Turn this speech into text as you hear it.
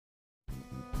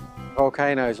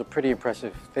Volcanoes are pretty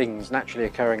impressive things, naturally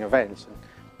occurring events, and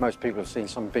most people have seen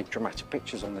some big dramatic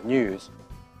pictures on the news.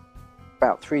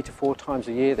 About 3 to 4 times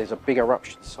a year there's a big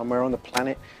eruption somewhere on the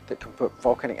planet that can put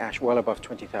volcanic ash well above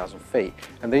 20,000 feet.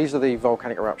 And these are the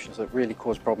volcanic eruptions that really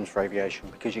cause problems for aviation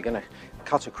because you're going to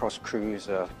cut across cruise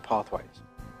pathways.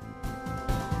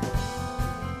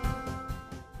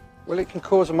 Well, it can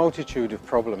cause a multitude of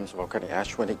problems, volcanic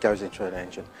ash, when it goes into an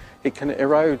engine. It can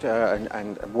erode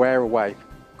and wear away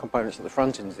components at the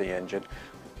front end of the engine,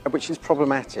 which is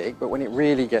problematic, but when it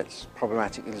really gets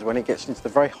problematic is when it gets into the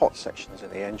very hot sections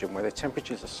of the engine where the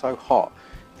temperatures are so hot,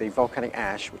 the volcanic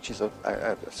ash, which is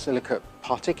a silicate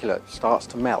particulate, starts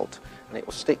to melt and it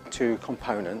will stick to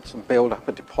components and build up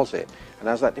a deposit. And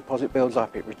as that deposit builds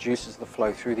up, it reduces the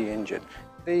flow through the engine.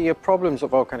 The problems that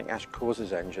volcanic ash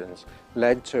causes engines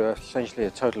led to essentially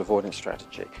a total avoidance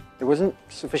strategy. There wasn't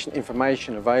sufficient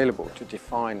information available to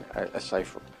define a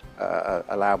safe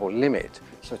allowable limit,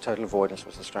 so total avoidance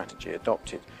was the strategy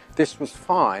adopted. This was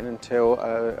fine until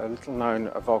a little-known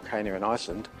volcano in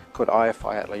Iceland called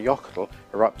Eyjafjallajökull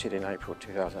erupted in April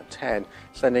 2010,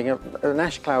 sending an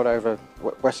ash cloud over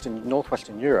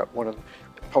northwestern Europe, one of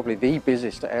probably the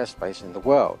busiest airspace in the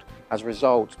world. As a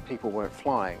result, people weren't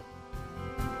flying.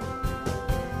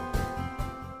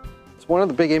 One of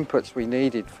the big inputs we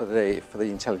needed for the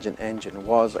intelligent engine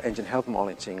was engine health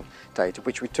monitoring data,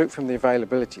 which we took from the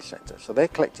availability centre. So they're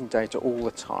collecting data all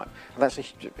the time. And that's a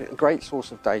great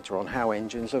source of data on how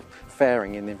engines are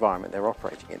faring in the environment they're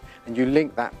operating in. And you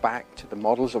link that back to the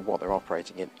models of what they're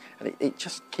operating in, and it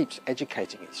just keeps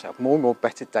educating itself, more and more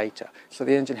better data. So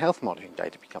the engine health monitoring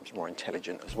data becomes more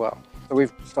intelligent as well. So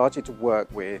we've started to work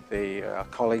with the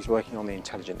colleagues working on the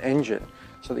intelligent engine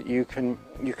so that you can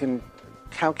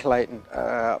calculate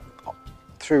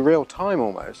through real time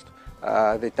almost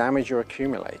the damage you're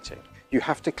accumulating. You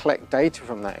have to collect data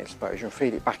from that exposure and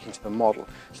feed it back into the model.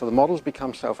 So the models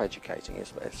become self-educating.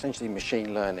 It's essentially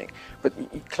machine learning, but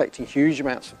you're collecting huge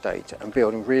amounts of data and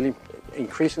building really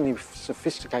increasingly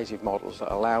sophisticated models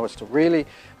that allow us to really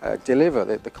deliver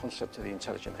the concept of the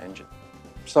intelligent engine.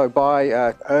 So by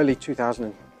early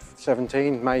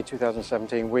 2017, May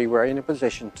 2017, we were in a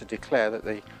position to declare that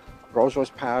the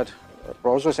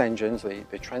Rolls-Royce engines,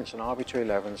 the Trents and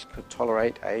RB211s, could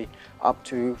tolerate up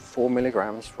to 4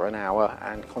 milligrams for an hour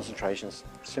and concentrations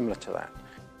similar to that.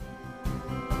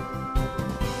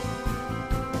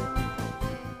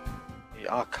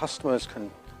 Our customers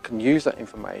can use that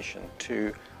information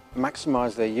to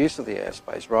maximise their use of the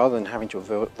airspace rather than having to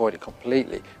avoid it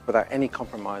completely without any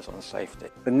compromise on safety.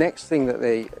 The next thing that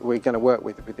we're going to work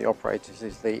with the operators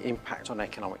is the impact on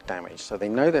economic damage. So they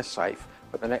know they're safe,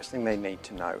 but the next thing they need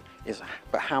to know is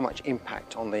how much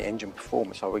impact on the engine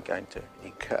performance are we going to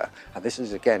incur. And this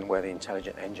is again where the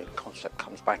intelligent engine concept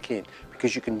comes back in,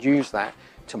 because you can use that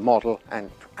to model and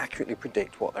accurately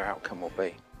predict what their outcome will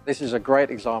be. This is a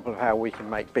great example of how we can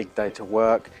make big data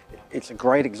work. It's a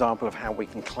great example of how we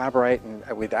can collaborate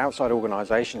with outside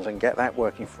organisations and get that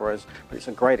working for us, but it's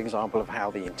a great example of how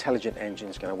the intelligent engine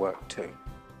is going to work too.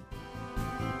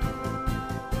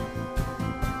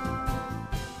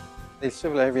 The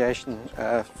Civil Aviation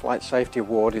Flight Safety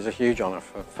Award is a huge honour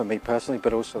for me personally,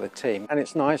 but also the team. And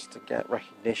it's nice to get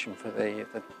recognition for the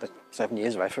 7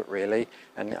 years of effort, really,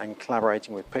 and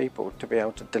collaborating with people to be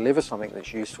able to deliver something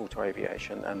that's useful to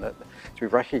aviation and to be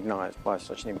recognised by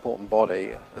such an important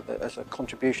body as a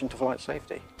contribution to flight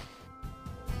safety.